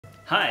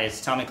Hi,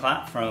 it's Tommy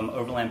Clapp from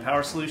Overland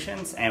Power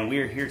Solutions, and we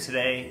are here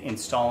today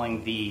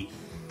installing the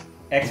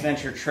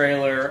X-Venture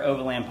trailer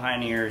Overland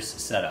Pioneers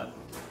setup.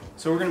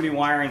 So we're going to be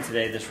wiring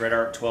today this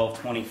RedArc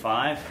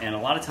 1225, and a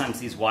lot of times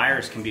these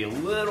wires can be a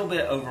little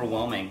bit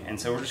overwhelming, and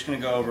so we're just going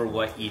to go over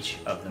what each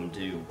of them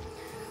do.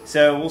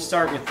 So we'll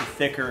start with the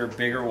thicker,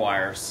 bigger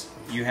wires.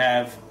 You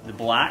have the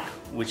black,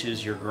 which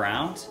is your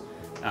ground.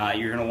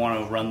 You're going to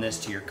want to run this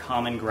to your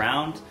common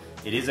ground.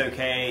 It is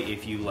okay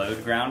if you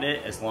load ground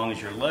it, as long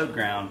as your load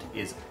ground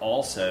is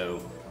also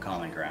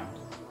common ground.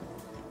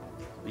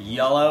 The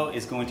yellow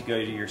is going to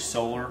go to your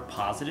solar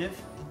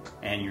positive,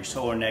 and your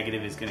solar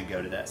negative is going to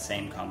go to that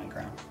same common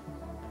ground.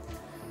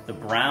 The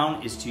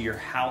brown is to your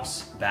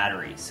house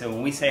battery. So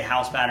when we say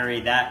house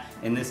battery, that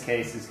in this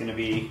case is going to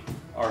be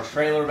our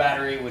trailer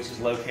battery, which is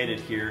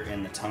located here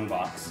in the tongue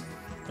box.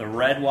 The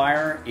red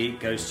wire, it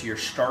goes to your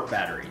start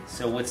battery.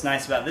 So what's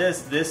nice about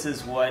this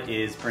is what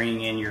is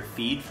bringing in your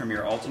feed from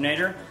your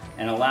alternator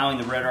and allowing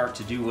the RedArc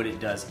to do what it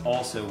does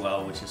also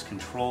well, which is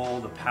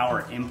control the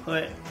power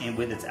input and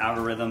with its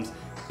algorithms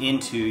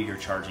into your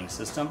charging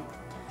system.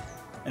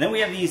 And then we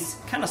have these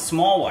kind of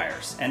small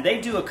wires, and they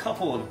do a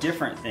couple of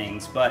different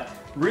things, but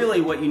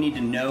really what you need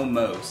to know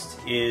most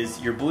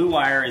is your blue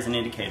wire is an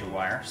indicator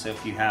wire, so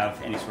if you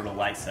have any sort of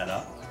light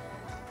setup.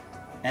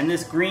 And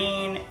this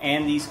green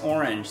and these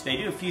orange, they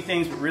do a few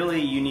things, but really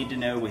you need to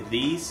know with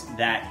these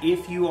that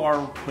if you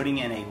are putting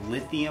in a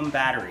lithium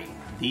battery,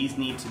 these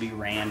need to be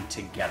ran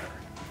together.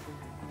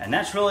 And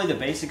that's really the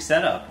basic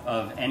setup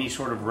of any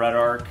sort of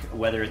RedArc,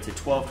 whether it's a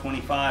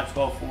 1225,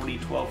 1240,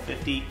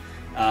 1250,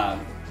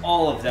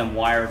 all of them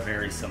wire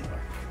very similar.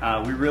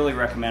 We really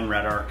recommend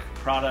RedArc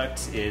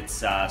product.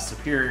 It's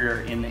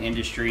superior in the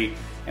industry,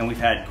 and we've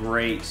had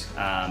great,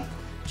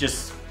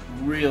 just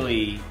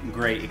really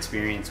great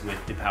experience with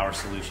the power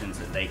solutions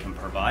that they can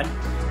provide.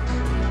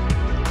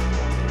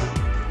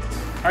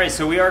 Alright,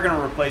 so we are going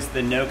to replace the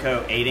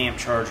NOCO 8 amp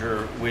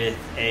charger with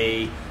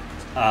a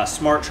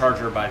smart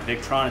charger by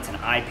Victron. It's an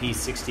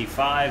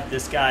IP65.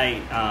 This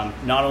guy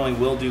not only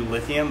will do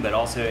lithium but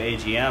also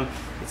AGM.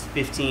 It's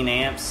 15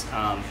 amps,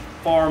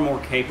 far more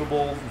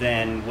capable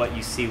than what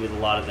you see with a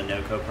lot of the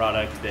NOCO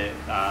product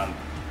that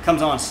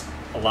comes on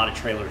a lot of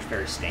trailers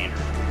very standard.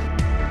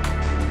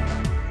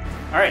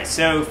 Alright,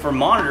 so for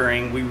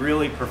monitoring, we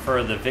really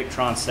prefer the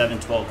Victron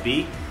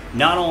 712B.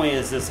 Not only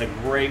is this a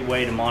great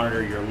way to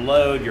monitor your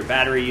load, your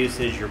battery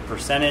usage, your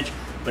percentage,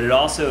 but it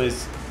also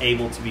is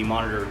able to be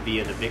monitored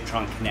via the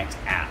Victron Connect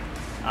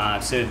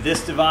app. So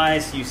this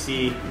device, you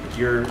see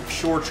your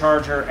shore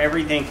charger,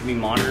 everything can be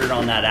monitored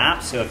on that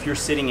app. So if you're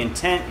sitting in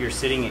tent, you're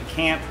sitting at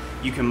camp,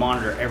 you can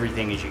monitor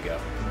everything as you go.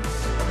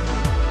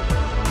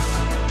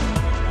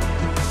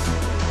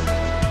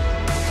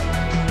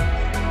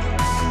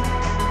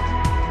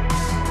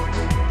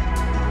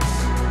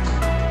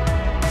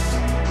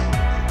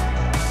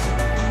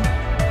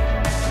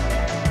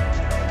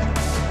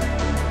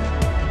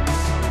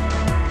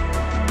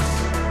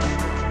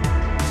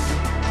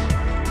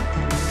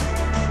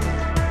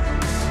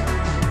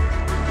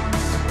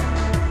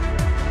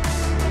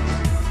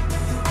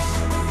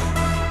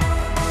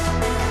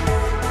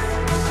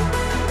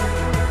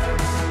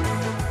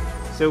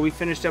 So we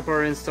finished up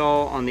our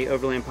install on the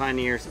Overland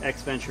Pioneers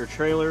X-Venture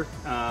trailer.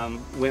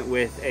 Went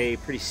with a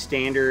pretty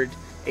standard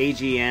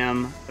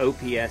AGM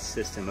OPS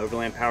system.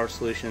 Overland Power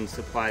Solutions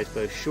supplies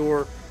both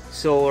shore,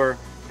 solar,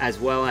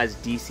 as well as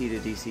DC to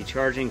DC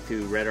charging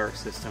through RedArc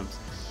systems.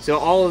 So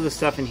all of the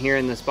stuff in here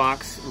in this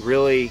box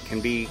really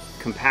can be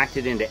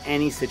compacted into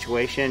any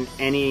situation,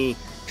 any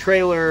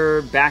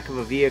trailer, back of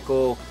a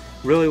vehicle.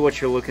 Really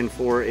what you're looking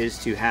for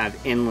is to have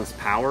endless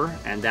power,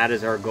 and that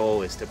is our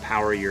goal, is to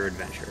power your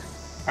adventure.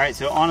 Alright,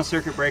 so on a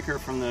circuit breaker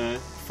from the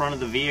front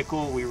of the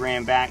vehicle, we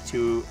ran back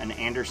to an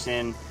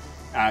Anderson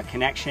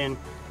connection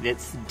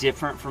that's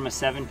different from a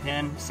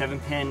 7-pin.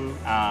 7-pin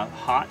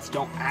HOTS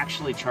don't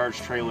actually charge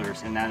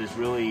trailers, and that is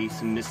really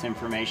some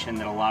misinformation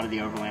that a lot of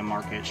the overland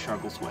market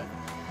struggles with.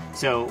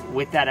 So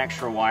with that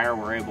extra wire,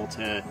 we're able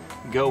to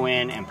go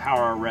in and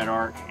power our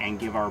RedArc and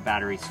give our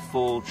batteries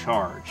full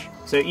charge.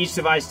 So each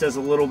device does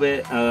a little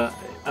bit of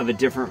a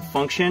different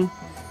function.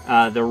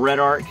 The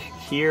RedArc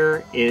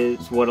here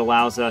is what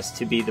allows us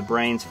to be the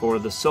brains for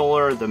the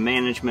solar, the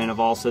management of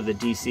also the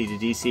DC to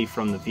DC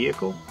from the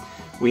vehicle.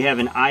 We have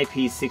an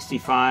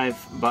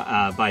IP65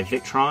 by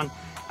Victron.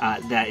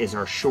 That is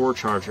our shore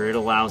charger. It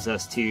allows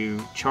us to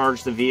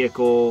charge the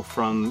vehicle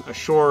from a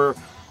shore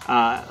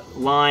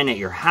line at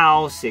your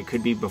house. It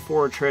could be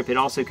before a trip. It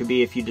also could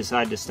be if you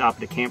decide to stop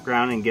at a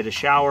campground and get a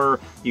shower,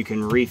 you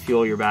can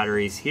refuel your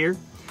batteries here.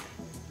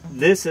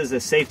 This is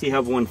a Safety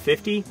Hub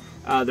 150.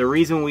 The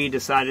reason we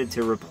decided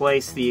to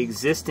replace the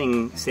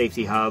existing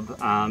safety hub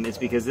is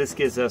because this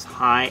gives us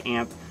high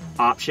amp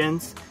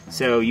options.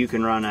 So you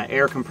can run an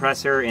air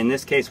compressor. In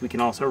this case, we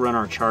can also run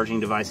our charging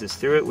devices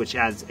through it, which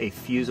adds a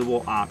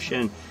fusible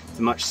option. It's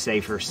a much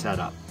safer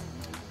setup.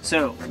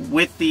 So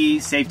with the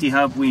safety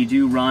hub, we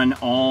do run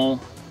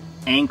all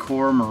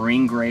Anchor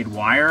marine grade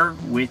wire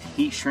with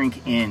heat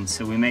shrink in.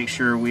 So we make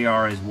sure we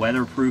are as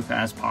weatherproof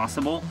as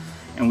possible.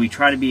 and we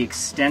try to be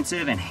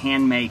extensive and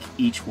hand make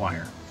each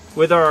wire.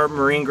 With our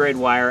marine grade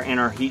wire and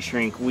our heat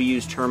shrink, we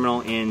use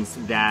terminal ends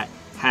that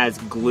has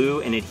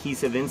glue and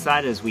adhesive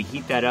inside. As we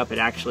heat that up, it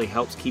actually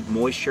helps keep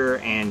moisture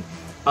and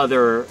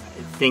other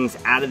things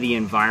out of the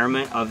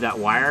environment of that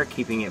wire,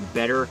 keeping it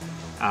better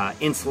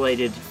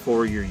insulated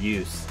for your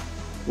use.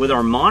 With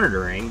our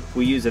monitoring,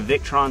 we use a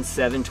Victron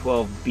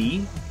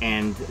 712B,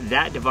 and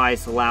that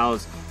device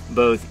allows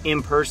both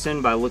in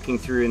person by looking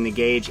through in the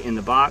gauge in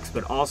the box,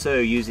 but also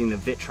using the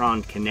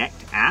Victron Connect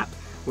app.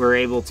 We're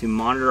able to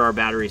monitor our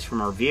batteries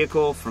from our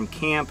vehicle, from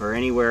camp, or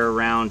anywhere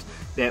around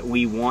that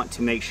we want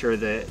to make sure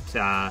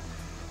that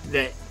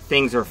that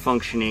things are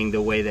functioning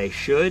the way they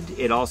should.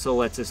 It also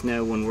lets us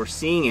know when we're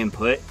seeing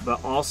input,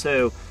 but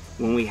also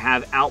when we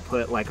have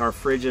output, like our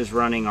fridge is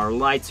running, our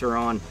lights are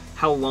on,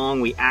 how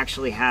long we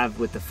actually have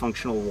with the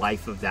functional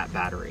life of that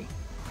battery.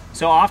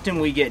 So often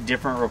we get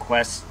different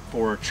requests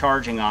for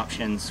charging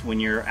options when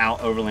you're out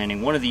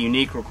overlanding. One of the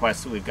unique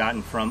requests that we've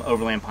gotten from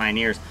Overland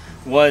Pioneers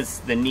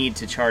was the need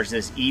to charge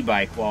this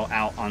e-bike while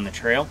out on the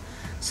trail.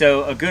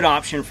 So a good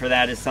option for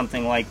that is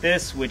something like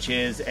this, which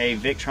is a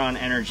Victron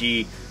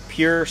Energy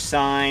pure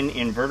sine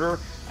inverter.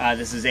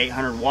 This is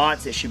 800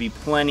 watts. It should be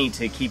plenty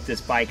to keep this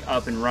bike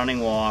up and running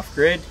while off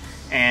grid,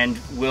 and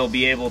will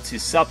be able to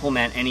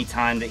supplement any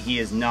time that he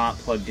is not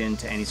plugged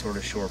into any sort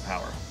of shore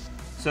power.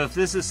 So if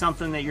this is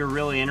something that you're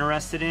really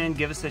interested in,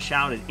 give us a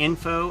shout at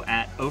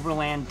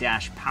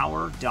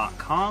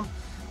info@overland-power.com.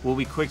 We'll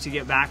be quick to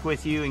get back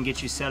with you and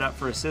get you set up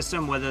for a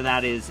system, whether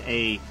that is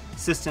a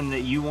system that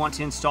you want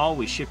to install,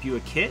 we ship you a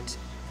kit,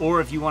 or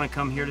if you want to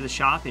come here to the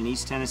shop in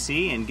East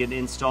Tennessee and get it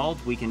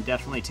installed, we can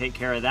definitely take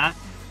care of that.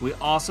 We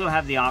also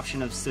have the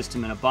option of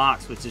system in a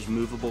box, which is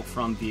movable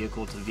from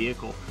vehicle to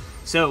vehicle.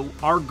 So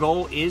our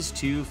goal is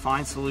to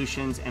find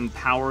solutions and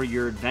power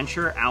your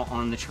adventure out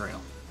on the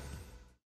trail.